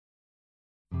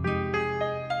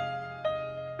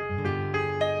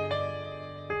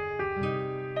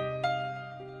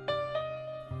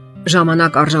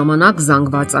Ժամանակ առ ժամանակ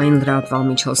զանգվածային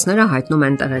լրատվամիջոցները հայտնում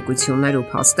են տեղեկություններ ու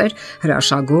փաստեր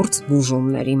հրաշագործ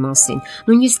բուժումների մասին։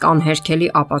 Նույնիսկ անհերքելի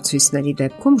ապացույցների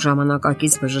դեպքում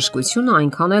ժամանակակից բժշկությունը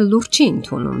այնքան էլ լուրջ չի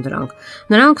ընդունում դրանք։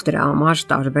 Նրանք դրա համար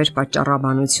տարբեր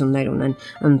պատճառաբանություններ ունեն,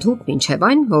 ընդհուպ մինչև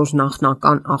այն, որ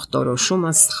նախնական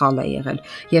ախտորոշումը սխալ է եղել։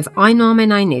 Եվ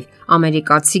այնուամենայնիվ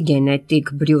ամերիկացի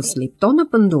գենետիկ Բրյուս Լիպտոնը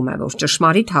պնդում է, որ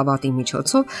ճշմարիտ հավատի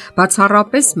միջոցով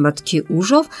բացառապես մտքի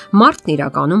ուժով մարդն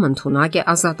իրականում ընդունակ է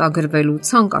ազատագրվելու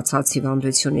ցանկացած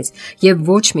հիվանդությունից եւ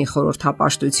ոչ մի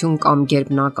խորհրդապաշտություն կամ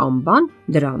գերբնական բան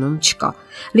դրանում չկա։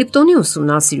 Լիպտոնի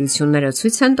ուսումնասիրությունները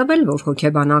ցույց են տվել, որ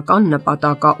հոգեբանական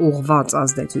նպատակաուղղված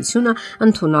ազդեցությունը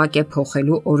ընդունակ է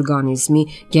փոխելու օրգանիզմի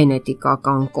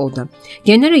գենետիկական կոդը։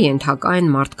 Գեները ենթակա են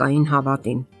մարդկային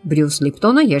հավատին։ Բրյուս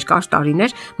Լիպտոնը երկար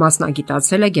տարիներ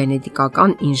մասնագիտացել է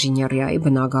գենետիկական ինժեներիայի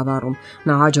բնագավառում։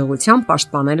 Նա հաջողությամբ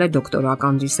պաշտպանել է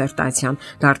դոկտորական դիսերտացիան,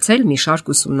 դարձել մի շարք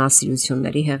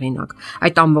ուսումնասիրությունների հեղինակ։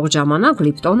 Այդ ամբողջ ժամանակ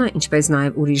Լիպտոնը, ինչպես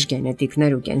նաև ուրիշ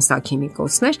գենետիկներ ու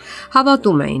կենսաքիմիկոսներ,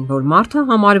 հավատում էին, որ մարդը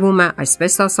համարվում է,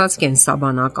 այսպես ասած,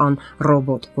 կենսաբանական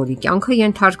ռոբոտ, որի կյանքը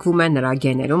ենթարկվում է նրա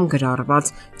գեներում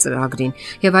գրառված ծրագրին։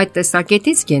 Եվ այդ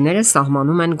տեսակետից գեները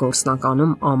սահմանում են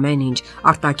գործնականում ամեն ինչ՝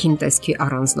 արտաքին տեսքի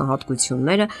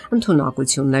առանձնահատկությունները,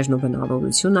 ընդունակություններն ու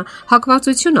բնավորությունը,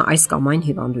 հակվածությունը այս կամ այն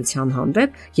հիվանդության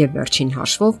հանդեպ եւ վերջին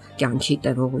հաշվով կյանքի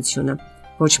տևողությունը։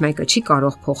 Ոչ մեկը չի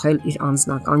կարող փոխել իր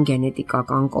անձնական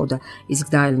գենետիկական կոդը, իսկ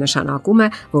դա էլ նշանակում է,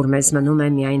 որ մեզ մնում է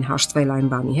միայն հաշտվել այն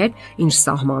բանի հետ, ինչ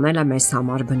սահմանել է մեզ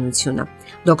համար բնությունը։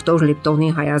 Դոկտոր Լիպտոնի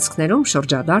հայացքներում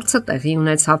շրջադարձը տեղի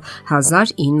ունեցավ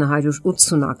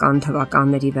 1980-ական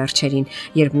թվականների վերջերին,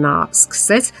 երբ նա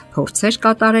սկսեց փորձեր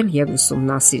կատարել եւ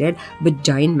ուսումնասիրել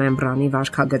բջջային մեմբրանի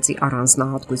վարքագծի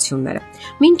առանձնահատկությունները։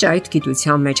 Մինչ այդ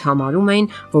գիտության մեջ համարում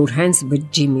էին, որ հենց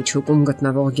բջջի միջուկում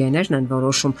գտնվող գեներն են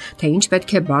որոշում, թե ինչ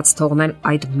պետք է բաց թողնել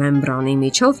այդ մեմբրանի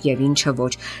միջով եւ ինչը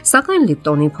ոչ։ Սակայն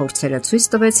Լիպտոնի փորձերը ցույց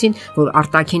տվեցին, որ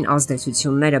արտաքին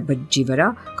ազդեցությունները բջջի վրա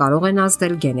կարող են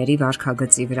ազդել գեների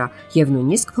վարքագծի վրա եւ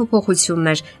նույնիսկ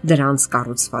փոփոխություններ դրանց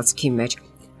կառուցվածքի մեջ։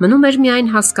 Մնում էր միայն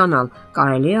հասկանալ,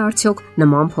 կարելի է արդյոք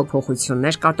նման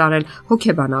փոփոխություններ կատարել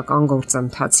հոգեբանական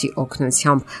գործընթացի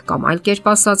օգնությամբ կամ այլ կերպ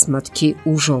ասած մտքի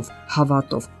ուժով,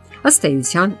 հավատով։ Ըստ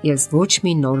էության, ես ոչ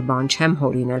մի նոր բան չեմ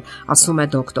հորինել, ասում է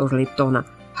դոկտոր Լիպտոնը։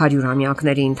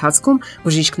 Հարյուրամյակների ընթացքում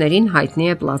բժիշկներին հայտնի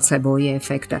է պլացեբոյի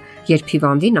էֆեկտը, երբ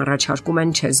հիվանդին առաջարկում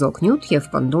են չեզոք նյութ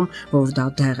եւ պնդում, որ դա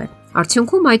դեղ է։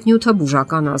 Արդյունքում այդ նյութը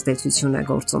բուժական ազդեցություն է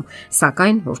գործում,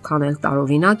 սակայն որքան էլ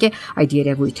տարօրինակ է, այդ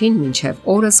երևույթին մինչև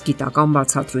օրս գիտական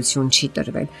բացատրություն չի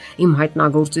տրվել։ Իմ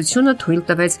հայտնագործությունը թույլ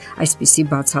տվեց այսպիսի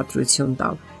բացատրություն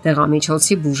տալ։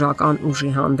 Դեղամիջոցի բուժական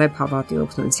ուժի հանդեպ հավատի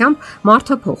օգնությամբ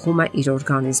մարդը փոխում է իր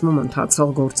օրգանիզմում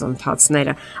ընթացող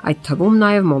գործընթացները, այդ թվում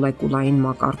նաև մոլեկուլային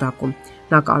մակարդակում։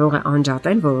 Նա կարող է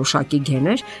անջատել որոշակի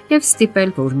գեներ եւ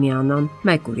ստիպել, որ միանան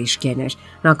մեկ ուրիշ գեներ։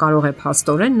 Նա կարող է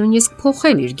փաստորեն նույնիսկ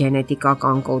փոխել իր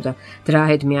գենետիկական կոդը։ Դրա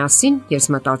հետ միասին ես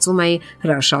մտածում էի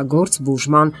հրաշագործ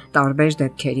բուժման տարբեր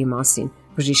դեպքերի մասին։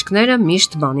 Բժիշկները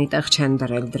միշտ բանի տեղ չեն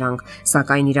դրել դրանք,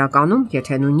 սակայն իրականում,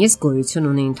 եթե նույնիսկ գոյություն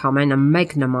ունի ընդամենը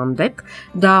մեկ նման դեպք,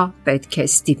 դա պետք է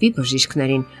ստիպի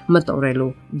բժիշկներին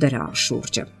մտորելու դրա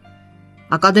շուրջը։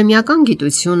 Ակադեմիական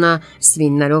գիտությունը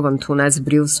սվիններով ընդունեց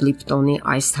Բրյուս Լիպտոնի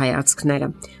այս հայացքները,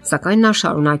 սակայն նա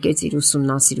շարունակեց իր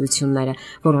ուսումնասիրությունները,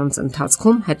 որոնց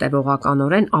ընթացքում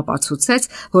հետևողականորեն ապացուցեց,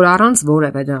 որ առանց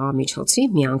որևէ դեղամիջոցի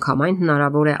միանգամայն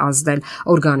հնարավոր է ազդել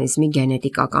օրգանիզմի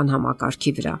գենետիկական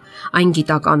համակարգի վրա։ Այն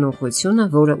գիտական ուղղությունը,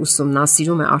 որը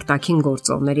ուսումնասիրում է արտաքին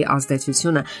գործոնների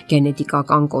ազդեցությունը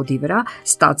գենետիկական կոդի վրա,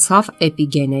 ստացավ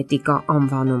էպիգենետիկա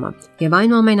անվանումը։ Եվ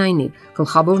այնուամենայնիվ,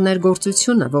 գլխավոր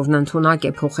ներգործությունը, որն ընդունակ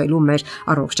է փոխելու մեր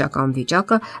առողջական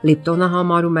վիճակը, Լիպտոնը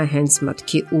համարում է հենց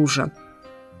մտքի ուժը։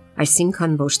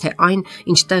 Այսինքն ոչ թե այն,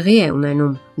 ինչ տեղի է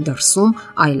ունենում դրսում,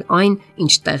 այլ այն,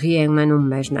 ինչ տեղի է ունենում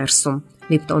մեր ներսում։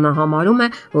 Լիպտոնը համարում է,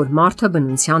 որ մարդը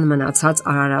բնության մնացած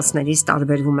արարածներից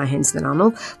տարբերվում է հենց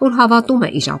նրանով, որ հավատում է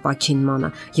իր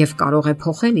ապաքինմանը եւ կարող է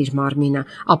փոխել իր մարմինը,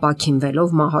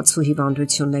 ապաքինվելով մահացու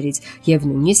հիվանդություններից եւ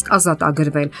նույնիսկ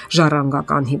ազատագրվել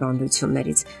ժառանգական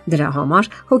հիվանդություններից։ Դրա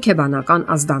համար հոգեբանական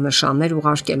ազդանշաններ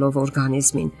ուղարկելով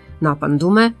օրգանիզմին։ Նա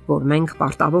պնդում է, որ մենք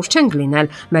պարտավոր չենք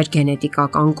լինել մեր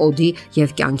գենետիկական կոդի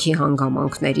եւ կյանքի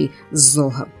հանգամանքների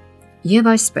զոհը։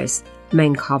 Եվ այսպես,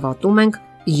 մենք հավատում ենք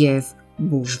եւ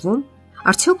բուժվում։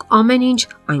 Արդյոք ամեն ինչ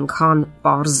այնքան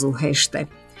պարզ ու հեշտ է։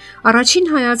 Առաջին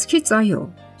հայացքից այո,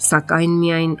 սակայն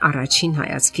միայն առաջին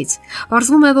հայացքից։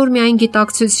 Պարզվում է, որ միայն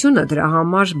գիտակցությունը դրա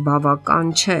համար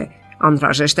բավական չէ,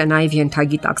 անհրաժեշտ է նաև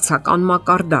ենթագիտակցական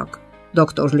մակարդակ։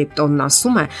 Դոկտոր Լիպտոնն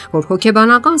ասում է, որ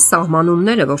հոգեբանական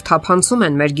սահմանումները, որ թափանցում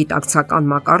են մեր գիտակցական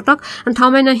մակարդակ,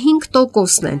 ընդամենը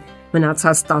 5%-ն են,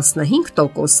 մնացած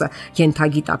 15%-ը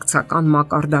ենթագիտակցական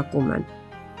մակարդակում են։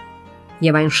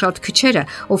 Եվ այն շատ քչերը,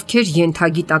 ովքեր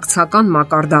ենթագիտակցական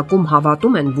մակարդակում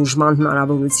հավատում են բուժման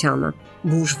հնարավորությանը,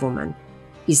 բուժվում են։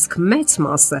 Իսկ մեծ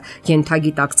մասը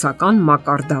ենթագիտակցական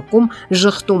մակարդակում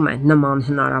ժխտում է նման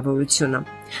հնարավորությունը։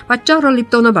 Պատճառը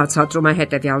Լիպտոնը բացատրում է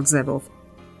հետևյալ ձևով.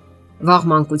 Վաղ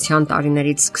մանկության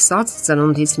տարիներից սկսած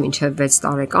ծնունդից մինչև 6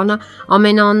 տարեկանը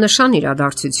ամենաաննշան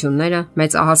իրադարձությունները,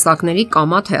 մեծահասակների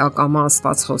կամա թե ակամա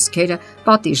ասված խոսքերը,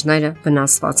 պատիժները,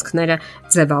 վնասվածքները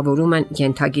ձևավորում են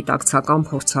ենթագիտակցական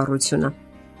փորձառությունը,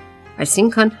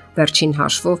 այսինքն վերջին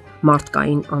հաշվով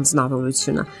մարդկային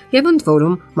անձնավորությունը, եւ ընդ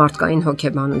որում մարդկային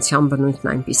հոգեբանության բնույթն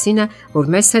այնպիսին է,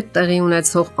 որ մեզ հետ տեղի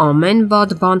ունեցող ամեն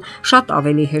վատ բան շատ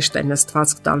ավելի հեշտ է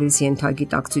նստված տալիս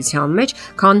ենթագիտակցության մեջ,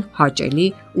 քան հաճելի,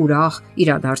 ուրախ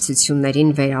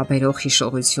իրադարձություններին վերաբերող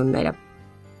հիշողությունները։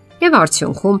 Եվ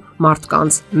արդյունքում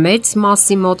մարդկանց մեծ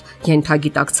մասի մոտ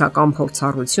ենթագիտակցական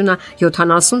փորձառությունը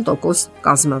 70%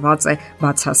 կազմված է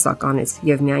բացասականից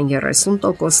եւ միայն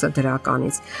 30%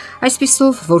 դրականից։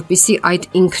 Այսպիսով, որpիսի այդ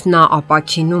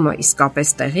ինքնաապաքինումը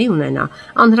իսկապես տեղի ունենա,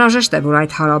 անհրաժեշտ է, որ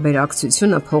այդ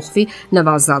հարաբերակցությունը փոխվի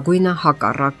նվազագույնը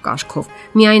հակառակ կարգով։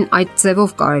 Միայն այդ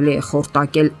ձևով կարելի է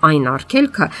խորտակել այն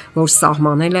արգելքը, որ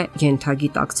սահմանել է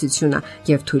ենթագիտակցությունը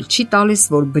եւ թույլ չի տալիս,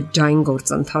 որ բջջային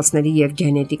գործընթացների եւ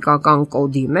գենետիկական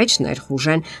կոդի մեջ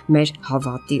ներխուժեն մեր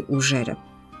հավատի ուժերը։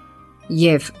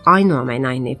 Եվ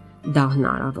այնուամենայնիվ դա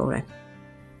հնարավոր է։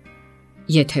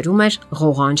 Եթերում է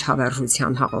Ղողանջ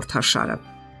հավերժության հաղորդաշարը։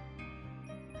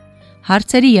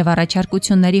 Հարցերի եւ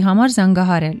առաջարկությունների համար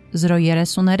զանգահարել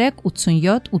 033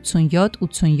 87 87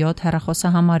 87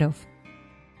 հեռախոսահամարով։